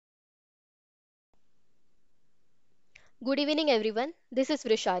Good evening, everyone. This is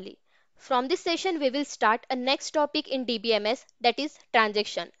Vrushali. From this session, we will start a next topic in DBMS, that is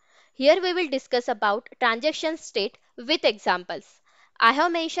transaction. Here we will discuss about transaction state with examples. I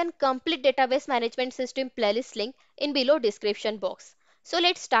have mentioned complete database management system playlist link in below description box. So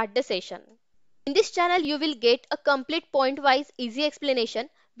let's start the session. In this channel, you will get a complete point-wise easy explanation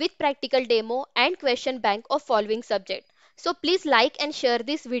with practical demo and question bank of following subject. So please like and share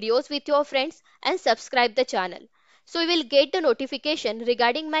these videos with your friends and subscribe the channel. So you will get the notification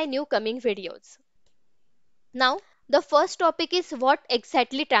regarding my new coming videos. Now, the first topic is what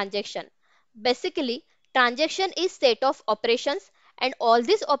exactly transaction. Basically, transaction is set of operations and all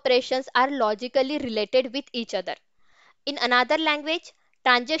these operations are logically related with each other. In another language,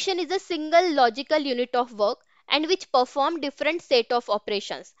 transaction is a single logical unit of work and which perform different set of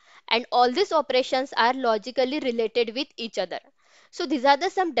operations and all these operations are logically related with each other. So these are the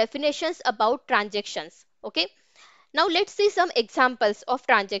some definitions about transactions. Okay. Now let's see some examples of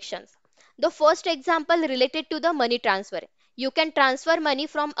transactions. The first example related to the money transfer. You can transfer money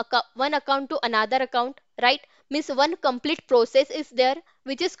from one account to another account, right? Means one complete process is there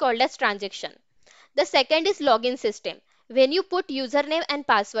which is called as transaction. The second is login system. When you put username and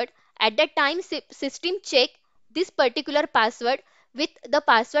password, at that time system check this particular password with the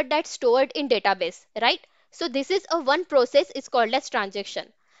password that's stored in database, right? So this is a one process is called as transaction.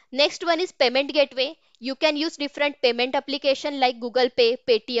 Next one is payment gateway. You can use different payment application like Google Pay,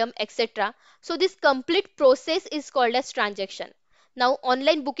 Paytm, etc. So this complete process is called as transaction. Now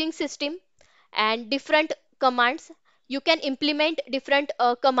online booking system and different commands. You can implement different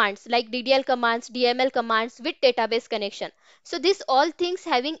commands like DDL commands, DML commands with database connection. So these all things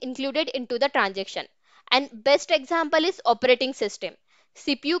having included into the transaction. And best example is operating system.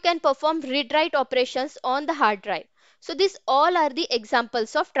 CPU can perform read-write operations on the hard drive. So these all are the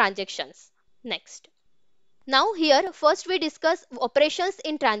examples of transactions. Next. Now here first we discuss operations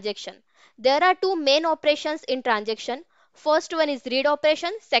in transaction. There are two main operations in transaction. First one is read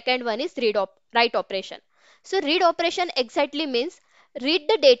operation, second one is write operation. So read operation exactly means read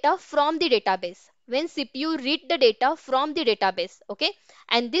the data from the database. When CPU read the data from the database, okay,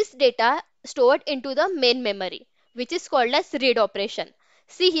 and this data stored into the main memory, which is called as read operation.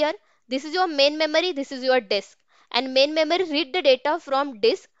 See here, this is your main memory, this is your disk, and main memory read the data from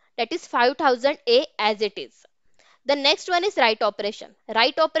disk, that is 5000 A as it is. The next one is write operation.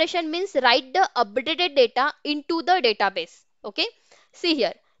 Write operation means write the updated data into the database. Okay. See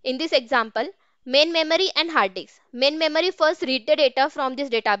here in this example, main memory and hard disk. Main memory first read the data from this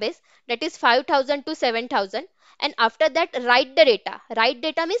database, that is 5000 to 7000, and after that write the data. Write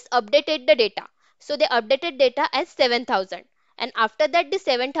data means updated the data. So they updated data as 7000, and after that the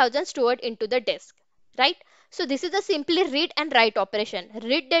 7000 stored into the disk, right? So this is a simply read and write operation.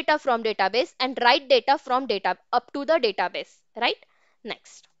 Read data from database and write data from data up to the database, right?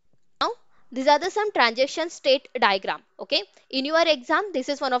 Next. Now, these are the some transaction state diagram. Okay. In your exam, this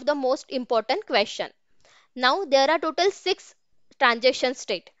is one of the most important question. Now, there are total 6 transaction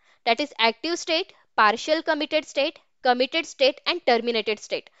state. That is active state, partial committed state and terminated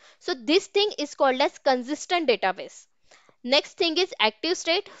state. So this thing is called as consistent database. Next thing is active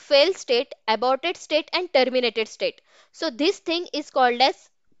state, failed state, aborted state and terminated state. So this thing is called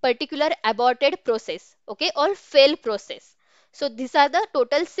as particular aborted process, okay, or fail process. So these are the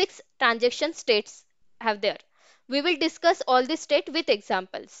total 6 transaction states have there. We will discuss all the state with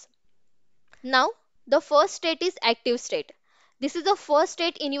examples. Now the first state is active state. This is the first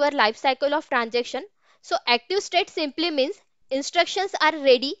state in your life cycle of transaction. So active state simply means instructions are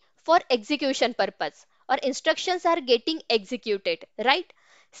ready for execution purpose or instructions are getting executed, right?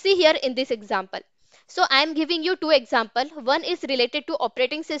 See here in this example. So I am giving you two examples. One is related to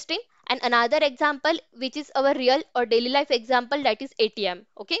operating system and another example which is our real or daily life example, that is ATM.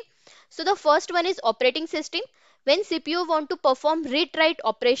 Okay. So the first one is operating system. When CPU want to perform read-write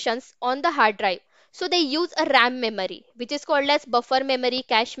operations on the hard drive, so they use a RAM memory which is called as buffer memory,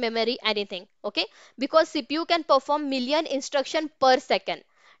 cache memory, anything. Okay. Because CPU can perform million instruction per second.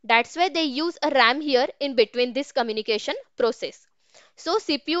 That's why they use a RAM here in between this communication process. So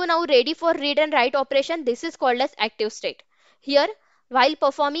CPU now ready for read and write operation. This is called as active state. Here, while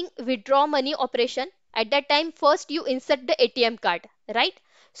performing withdraw money operation, at that time first you insert the ATM card, right?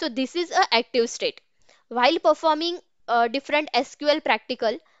 So this is a active state. While performing different SQL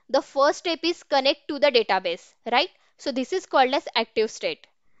practical, the first step is connect to the database, right? So this is called as active state.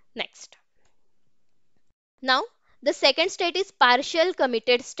 Next. Now, the second state is partial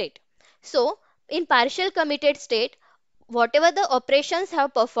committed state. So, in partial committed state, whatever the operations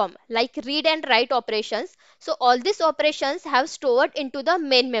have performed, like read and write operations, so all these operations have stored into the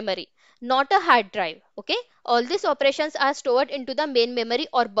main memory. not a hard drive. Okay, all these operations are stored into the main memory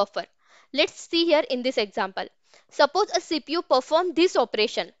or buffer. Let's see here in this example. Suppose a CPU perform this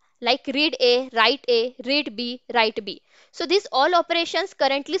operation like read A, write A, read B, write B. So these all operations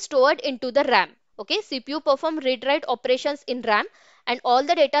currently stored into the RAM. Okay, CPU perform read write operations in RAM and all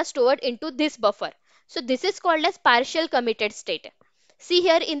the data stored into this buffer. So this is called as partial committed state. See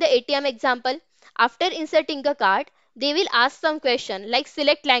here in the ATM example, after inserting a card, they will ask some question like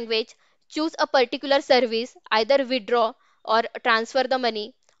select language, choose a particular service, either withdraw or transfer the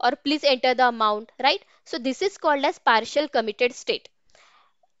money, or please enter the amount, right? So this is called as partial committed state.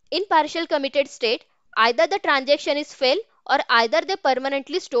 In partial committed state, either the transaction is failed or either they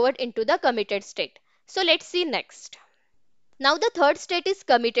permanently stored into the committed state. So let's see next. Now the third state is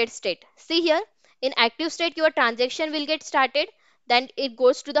committed state. See here, in active state your transaction will get started, then it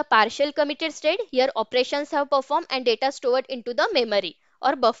goes to the partial committed state. Here operations have performed and data stored into the memory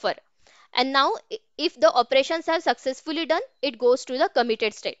or buffer. And now if the operations have successfully done, it goes to the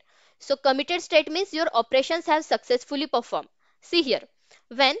committed state. So committed state means your operations have successfully performed. See here,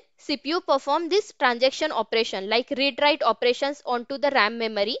 when CPU perform this transaction operation like read write operations onto the RAM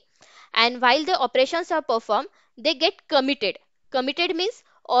memory, and while the operations are performed, they get committed. Committed means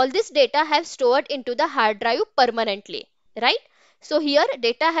all this data have stored into the hard drive permanently, right? So here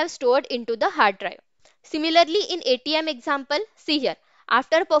data have stored into the hard drive. Similarly in ATM example, see here,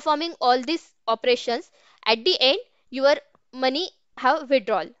 after performing all these operations, at the end your money have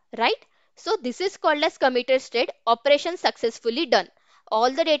withdrawal, right? So this is called as committed state, operation successfully done. All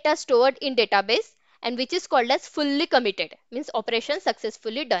the data stored in database, and which is called as fully committed, means operation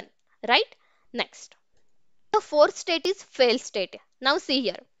successfully done, right? Next, the fourth state is fail state. Now see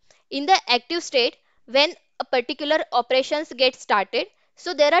here, in the active state, when a particular operations get started,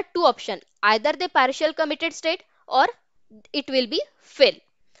 so there are two options, either the partial committed state or it will be fail.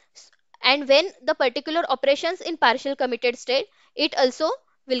 And when the particular operations in partial committed state, it also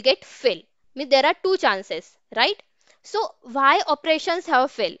will get fail. Means there are two chances, right? So why operations have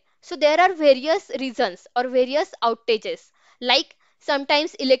fail? So there are various reasons or various outages, like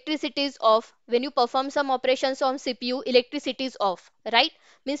sometimes electricity is off. When you perform some operations on CPU, electricity is off, right?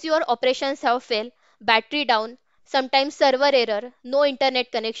 Means your operations have fail. Battery down, sometimes server error, no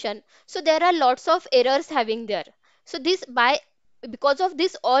internet connection. So there are lots of errors having there. So this by because of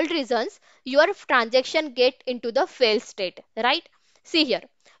this all reasons, your transaction get into the fail state, right? See here,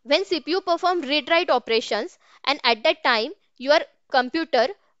 when CPU perform read write operations, and at that time your computer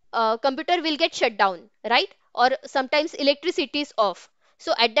computer will get shut down, right? Or sometimes electricity is off,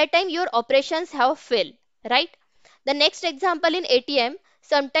 so at that time your operations have failed, right? The next example in ATM,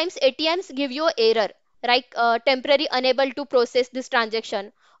 sometimes ATMs give you a error like temporary unable to process this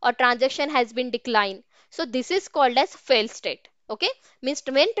transaction or transaction has been declined. So this is called as fail state. Okay, means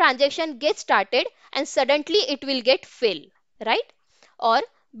when transaction gets started and suddenly it will get fail, right? Or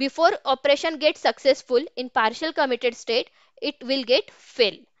before operation gets successful in partial committed state, it will get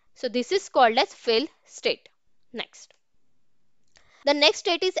fail. So this is called as fail state. Next, the next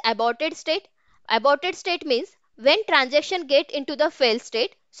state is aborted state. Aborted state means when transaction get into the fail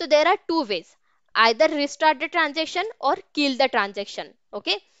state, so there are two ways. Either restart the transaction or kill the transaction.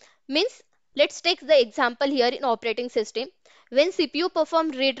 Okay. Means let's take the example here in operating system. When CPU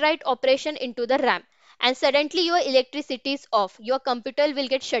perform read write operation into the RAM and suddenly your electricity is off, your computer will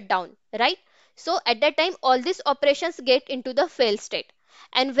get shut down, right? So at that time all these operations get into the fail state.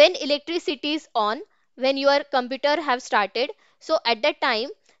 And when electricity is on, when your computer have started, so at that time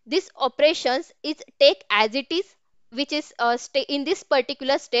this operations is take as it is, which is in this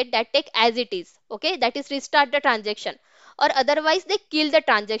particular state, that take as it is. Okay, that is restart the transaction, or otherwise they kill the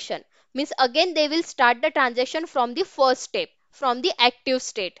transaction, means again they will start the transaction from the first step, from the active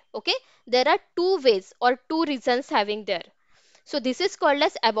state. Okay, there are two ways or two reasons having there. So this is called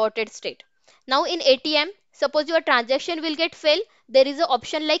as aborted state. Now in ATM, suppose your transaction will get fail, there is an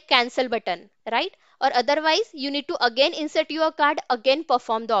option like cancel button, right? Or otherwise you need to again insert your card, again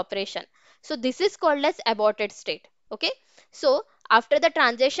perform the operation. So this is called as aborted state. Okay. So after the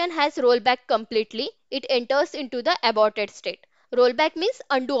transaction has rolled back completely, it enters into the aborted state. Rollback means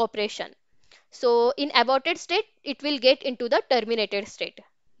undo operation. So in aborted state, it will get into the terminated state.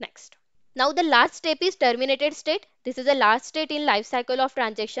 Next. Now the last step is terminated state. This is the last state in life cycle of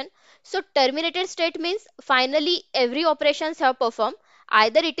transaction. So terminated state means finally every operations have performed.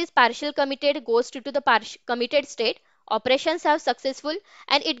 Either it is partial committed, goes to the committed state, operations have successful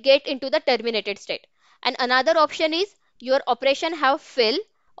and it get into the terminated state. And another option is your operation have failed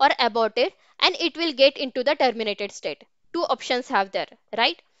or aborted and it will get into the terminated state. Two options have there,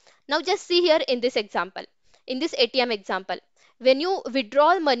 right? Now just see here in this example, in this ATM example, when you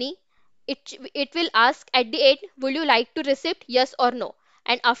withdraw money it will ask at the end, would you like to receive yes or no?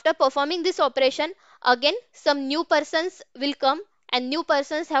 And after performing this operation, again some new persons will come and new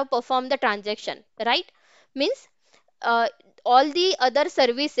persons have performed the transaction, right? Means uh, all the other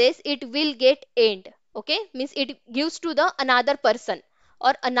services it will get end. Okay, means it gives to the another person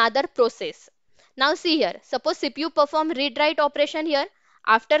or another process. Now see here, suppose CPU perform read write operation here.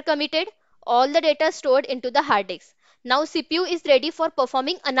 After committed, all the data stored into the hard disk. Now CPU is ready for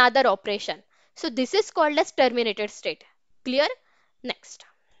performing another operation. So this is called as terminated state. Clear? Next.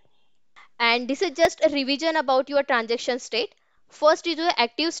 And this is just a revision about your transaction state. First is your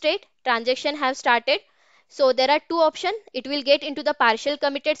active state. Transaction have started. So there are two options. It will get into the partial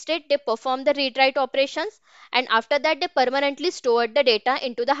committed state. They perform the read write operations, and after that they permanently store the data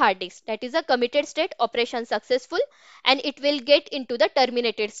into the hard disk. That is a committed state, operation successful, and it will get into the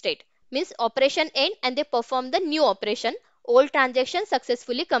terminated state. Means operation end and they perform the new operation. Old transaction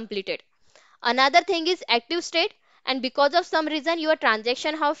successfully completed. Another thing is active state, and because of some reason your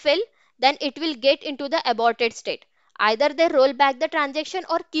transaction have failed, then it will get into the aborted state. Either they roll back the transaction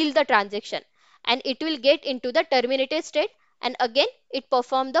or kill the transaction, and it will get into the terminated state, and again it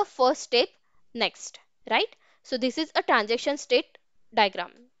perform the first step next, right? So this is a transaction state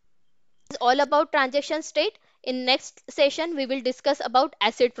diagram. This is all about transaction state. In next session we will discuss about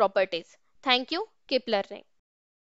acid properties. Thank you. Keep learning.